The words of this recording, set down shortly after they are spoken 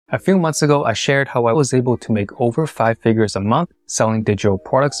A few months ago, I shared how I was able to make over 5 figures a month selling digital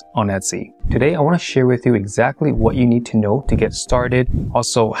products on Etsy. Today, I want to share with you exactly what you need to know to get started,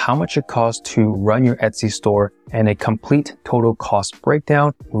 also how much it costs to run your Etsy store, and a complete total cost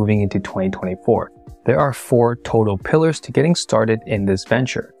breakdown moving into 2024. There are 4 total pillars to getting started in this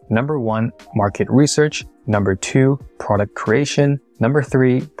venture. Number 1, market research. Number 2, product creation. Number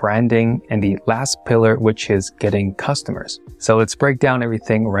 3, branding. And the last pillar, which is getting customers. So let's break down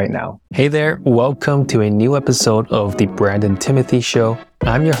everything right now. Hey there, welcome to a new episode of the Brandon Timothy Show.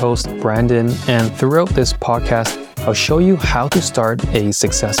 I'm your host, Brandon, and throughout this podcast, I'll show you how to start a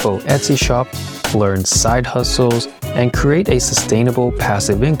successful Etsy shop, learn side hustles, and create a sustainable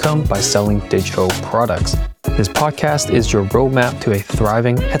passive income by selling digital products. This podcast is your roadmap to a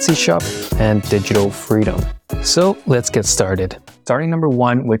thriving Etsy shop and digital freedom. So let's get started. Starting number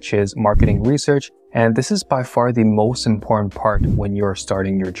 1, which is marketing research. And this is by far the most important part when you're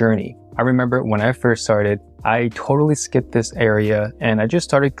starting your journey. I remember when I first started, I totally skipped this area and I just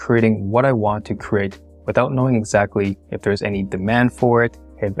started creating what I want to create without knowing exactly if there's any demand for it,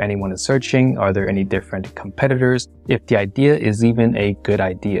 if anyone is searching, are there any different competitors, if the idea is even a good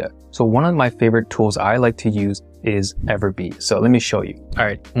idea. So one of my favorite tools I like to use is Everbee. So let me show you. All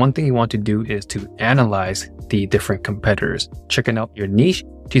right, one thing you want to do is to analyze the different competitors, checking out your niche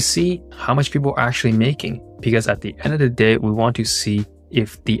to see how much people are actually making. Because at the end of the day, we want to see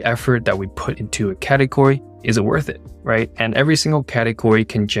if the effort that we put into a category is it worth it, right? And every single category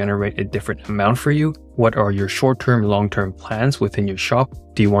can generate a different amount for you. What are your short-term, long-term plans within your shop?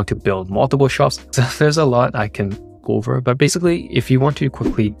 Do you want to build multiple shops? So there's a lot I can go over, but basically, if you want to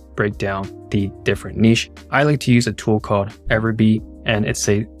quickly break down the different niche, I like to use a tool called Everbee, and it's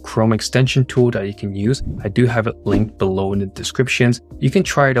a Chrome extension tool that you can use. I do have it linked below in the descriptions. You can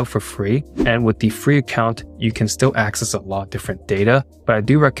try it out for free, and with the free account, you can still access a lot of different data, but I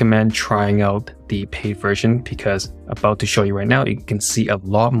do recommend trying out the paid version because about to show you right now, you can see a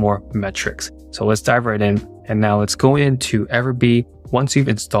lot more metrics. So let's dive right in, and now let's go into Everbee. Once you've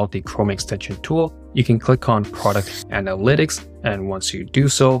installed the Chrome extension tool, you can click on Product Analytics, and once you do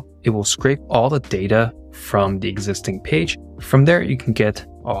so, it will scrape all the data from the existing page. From there, you can get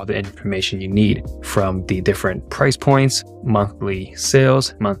all the information you need from the different price points, monthly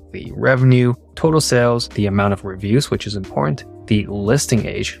sales, monthly revenue, total sales, the amount of reviews, which is important, the listing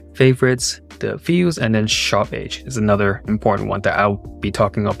age, favorites, the views, and then shop age is another important one that I'll be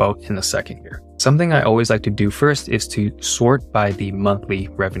talking about in a second here. Something I always like to do first is to sort by the monthly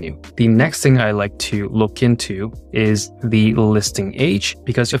revenue. The next thing I like to look into is the listing age,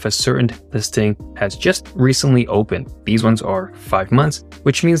 because if a certain listing has just recently opened, these ones are 5 months,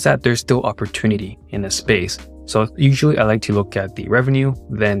 which means that there's still opportunity in the space. So usually I like to look at the revenue,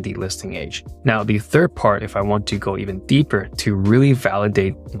 then the listing age. Now, the third part, if I want to go even deeper to really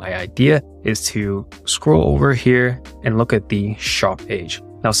validate my idea, is to scroll over here and look at the shop age.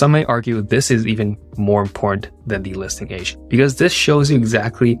 Now, some may argue this is even more important than the listing age because this shows you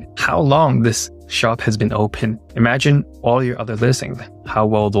exactly how long this shop has been open. Imagine all your other listings, how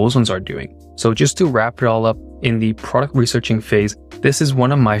well those ones are doing. So just to wrap it all up, in the product researching phase, this is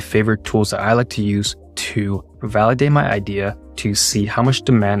one of my favorite tools that I like to use to validate my idea, to see how much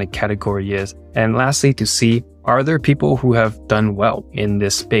demand a category is, and lastly, to see are there people who have done well in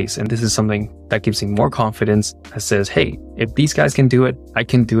this space. And this is something that gives me more confidence that says, hey, if these guys can do it, I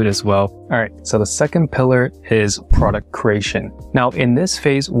can do it as well. All right, so the second pillar is product creation. Now, in this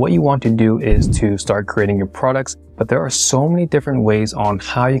phase, what you want to do is to start creating your products, but there are so many different ways on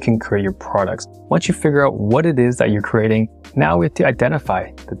how you can create your products. Once you figure out what it is that you're creating, now we have to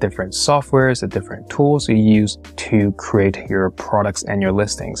identify the different softwares, the different tools you use to create your products and your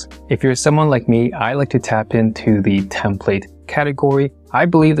listings. If you're someone like me, I like to tap into the template category. I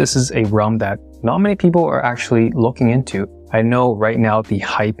believe this is a realm that not many people are actually looking into. I know right now the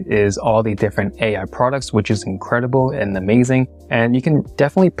hype is all the different AI products, which is incredible and amazing. And you can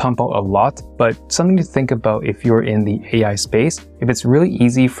definitely pump out a lot, but something to think about if you're in the AI space, if it's really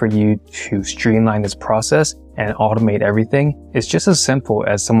easy for you to streamline this process and automate everything, it's just as simple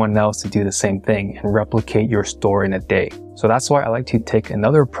as someone else to do the same thing and replicate your store in a day. So that's why I like to take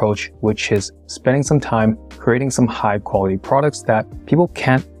another approach, which is spending some time creating some high quality products that people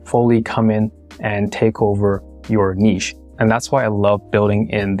can't fully come in and take over your niche. And that's why I love building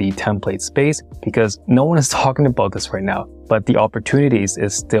in the template space, because no one is talking about this right now, but the opportunities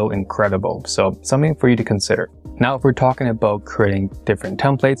is still incredible. So something for you to consider. Now, if we're talking about creating different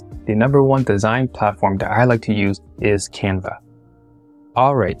templates, the number 1 design platform that I like to use is Canva.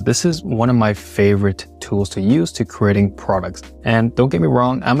 All right, this is one of my favorite tools to use to creating products. And don't get me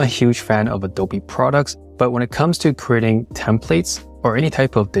wrong, I'm a huge fan of Adobe products, but when it comes to creating templates, or any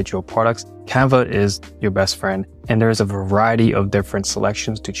type of digital products, Canva is your best friend, and there's a variety of different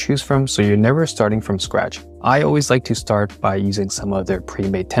selections to choose from, so you're never starting from scratch. I always like to start by using some of their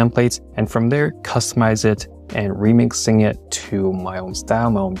pre-made templates, and from there, customize it and remixing it to my own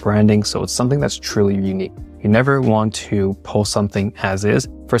style, my own branding, so it's something that's truly unique. You never want to post something as is.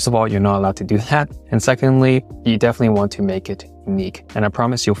 First of all, you're not allowed to do that. And secondly, you definitely want to make it unique. And I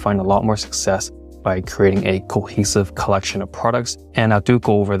promise you'll find a lot more success by creating a cohesive collection of products. And I do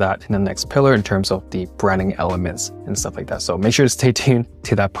go over that in the next pillar in terms of the branding elements and stuff like that. So make sure to stay tuned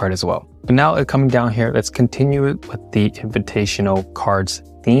to that part as well. But now coming down here, let's continue it with the invitational cards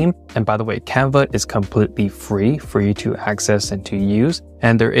theme. And by the way, Canva is completely free for you to access and to use.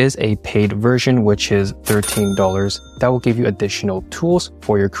 And there is a paid version, which is $13. That will give you additional tools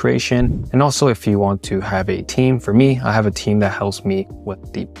for your creation. And also if you want to have a team, for me, I have a team that helps me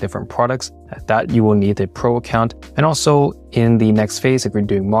with the different products. At that, you will need a pro account. And also in the next phase, if you're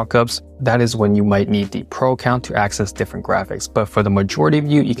doing mockups, that is when you might need the pro account to access different graphics. But for the majority of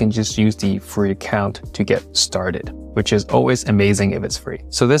you can just use the free account to get started, which is always amazing if it's free.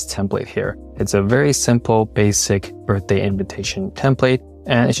 So this template here, it's a very simple, basic birthday invitation template.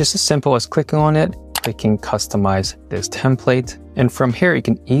 And it's just as simple as clicking on it, clicking customize this template. And from here, you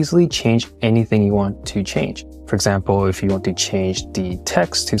can easily change anything you want to change. For example, if you want to change the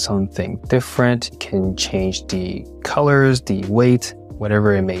text to something different, you can change the colors, the weight,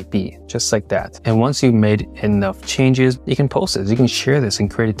 whatever it may be, just like that. And once you've made enough changes, you can post this, you can share this and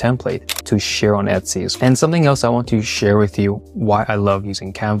create a template to share on Etsy. And something else I want to share with you why I love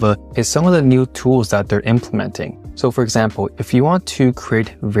using Canva is some of the new tools that they're implementing. So for example, if you want to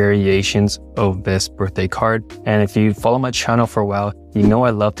create variations of this birthday card, and if you follow my channel for a while, you know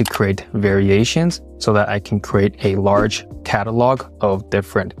I love to create variations so that I can create a large catalog of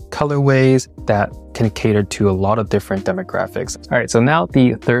different colorways that can cater to a lot of different demographics. All right, so now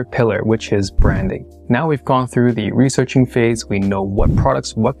the third pillar, which is branding. Now we've gone through the researching phase. We know what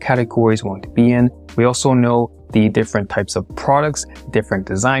products, what categories we want to be in. We also know the different types of products, different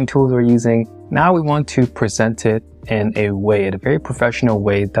design tools we're using. Now we want to present it in a way, in a very professional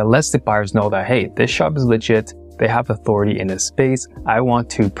way that lets the buyers know that, hey, this shop is legit. They have authority in this space. I want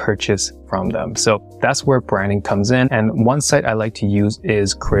to purchase from them. So that's where branding comes in. And one site I like to use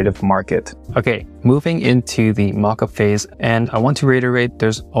is Creative Market. Okay, moving into the mockup phase. And I want to reiterate,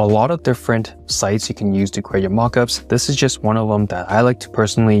 there's a lot of different sites you can use to create your mockups. This is just one of them that I like to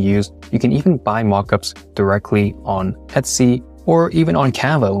personally use. You can even buy mockups directly on Etsy or even on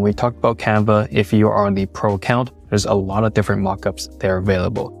Canva. When we talked about Canva, if you are on the pro account, there's a lot of different mockups that are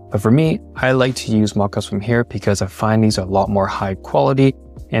available. But for me, I like to use mockups from here because I find these are a lot more high quality.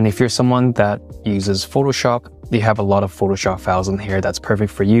 And if you're someone that uses Photoshop, you have a lot of Photoshop files in here that's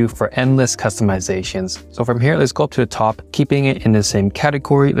perfect for you for endless customizations. So from here, let's go up to the top, keeping it in the same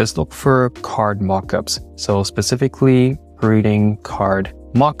category. Let's look for card mockups. So specifically greeting card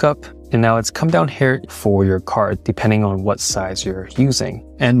mockup. And now let's come down here for your card, depending on what size you're using.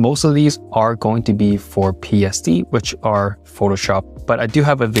 And most of these are going to be for PSD, which are Photoshop. But I do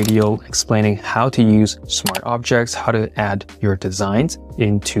have a video explaining how to use smart objects, how to add your designs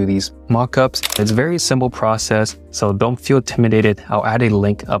into these mockups. It's a very simple process, so don't feel intimidated. I'll add a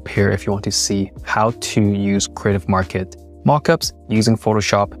link up here if you want to see how to use Creative Market mockups using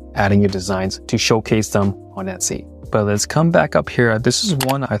Photoshop, adding your designs to showcase them on Etsy. But let's come back up here. This is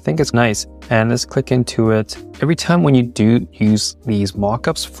one I think it's nice, and let's click into it. Every time when you do use these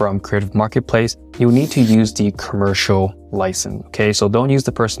mockups from Creative Marketplace, you need to use the commercial license. Okay, so don't use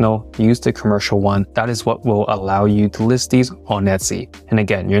the personal, use the commercial one. That is what will allow you to list these on Etsy. And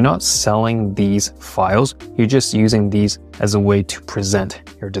again, you're not selling these files, you're just using these as a way to present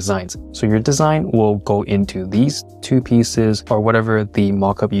your designs. So your design will go into these two pieces or whatever the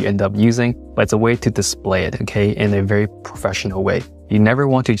mockup you end up using, but it's a way to display it, okay, in a very professional way. You never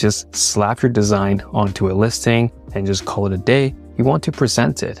want to just slap your design onto a listing and just call it a day. You want to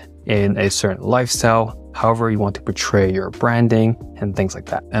present it in a certain lifestyle, however you want to portray your branding and things like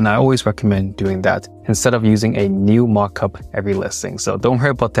that. And I always recommend doing that instead of using a new mockup every listing. So don't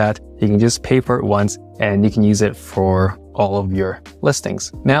worry about that. You can just pay for it once and you can use it for all of your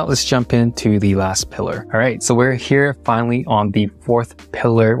listings. Now let's jump into the last pillar. All right, so we're here finally on the fourth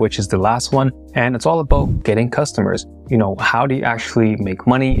pillar, which is the last one. And it's all about getting customers. You know, how do you actually make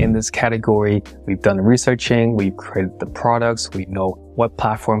money in this category? We've done researching, we've created the products, we know what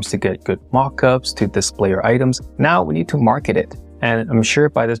platforms to get good mockups to display your items. Now we need to market it. And I'm sure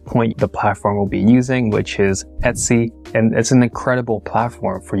by this point, the platform we'll be using, which is Etsy, and it's an incredible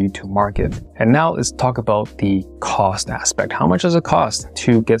platform for you to market. And now let's talk about the cost aspect. How much does it cost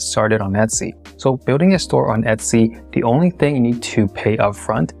to get started on Etsy? So building a store on Etsy, the only thing you need to pay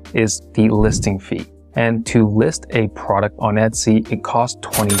upfront is the listing fee. And to list a product on Etsy, it costs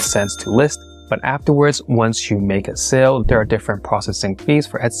 20 cents to list. But afterwards, once you make a sale, there are different processing fees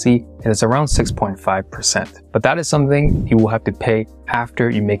for Etsy, and it's around 6.5%. But that is something you will have to pay after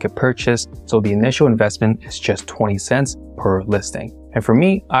you make a purchase. So the initial investment is just 20 cents per listing. And for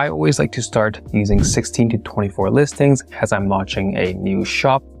me, I always like to start using 16 to 24 listings as I'm launching a new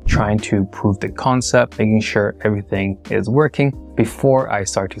shop, trying to prove the concept, making sure everything is working before I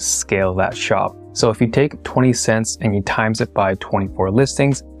start to scale that shop. So if you take 20 cents and you times it by 24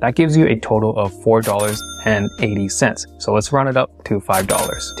 listings, that gives you a total of $4.80. So let's round it up to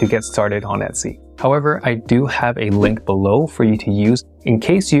 $5 to get started on Etsy. However, I do have a link below for you to use in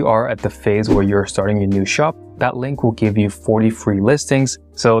case you are at the phase where you're starting your new shop. That link will give you 40 free listings.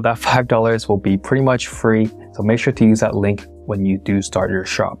 So that $5 will be pretty much free. So make sure to use that link when you do start your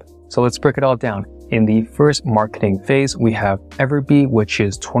shop. So let's break it all down. In the first marketing phase, we have Everbee, which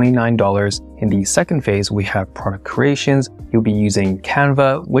is $29. In the second phase, we have product creations. You'll be using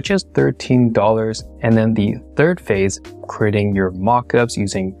Canva, which is $13. And then the third phase, creating your mockups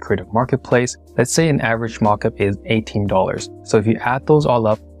using Creative Marketplace. Let's say an average mockup is $18. So if you add those all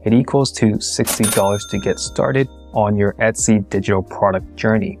up, it equals to $60 to get started on your Etsy digital product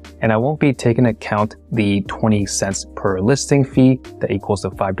journey. And I won't be taking account the 20 cents per listing fee that equals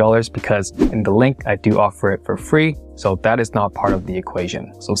to $5 because in the link I do offer it for free. So that is not part of the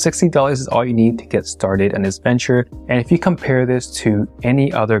equation. So $60 is all you need to get started in this venture. And if you compare this to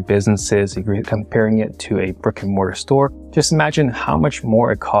any other businesses, if you're comparing it to a brick and mortar store, just imagine how much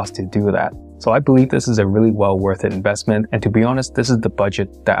more it costs to do that. So I believe this is a really well worth it investment. And to be honest, this is the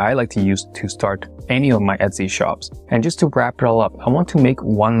budget that I like to use to start any of my Etsy shops. And just to wrap it all up, I want to make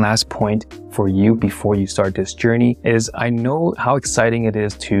one last point for you before you start this journey is I know how exciting it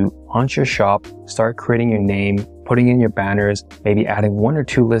is to launch your shop, start creating your name, putting in your banners, maybe adding 1 or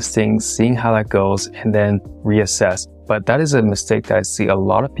 2 listings, seeing how that goes, and then reassess. But that is a mistake that I see a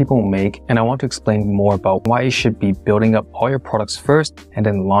lot of people make, and I want to explain more about why you should be building up all your products first and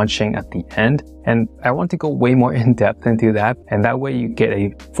then launching at the end. And I want to go way more in depth into that, and that way you get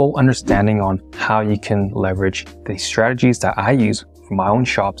a full understanding on how you can leverage the strategies that I use for my own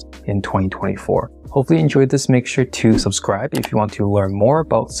shops in 2024. Hopefully you enjoyed this. Make sure to subscribe if you want to learn more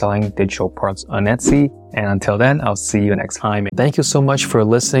about selling digital products on Etsy. And until then, I'll see you next time. Thank you so much for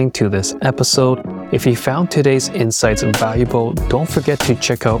listening to this episode. If you found today's insights valuable, don't forget to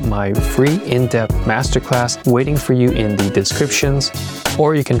check out my free in-depth masterclass waiting for you in the descriptions,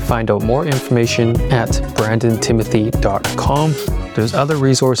 or you can find out more information at brandontimothy.com. There's other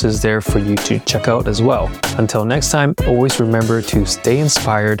resources there for you to check out as well. Until next time, always remember to stay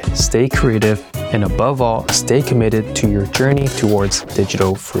inspired, stay creative, and above all, stay committed to your journey towards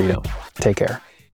digital freedom. Take care.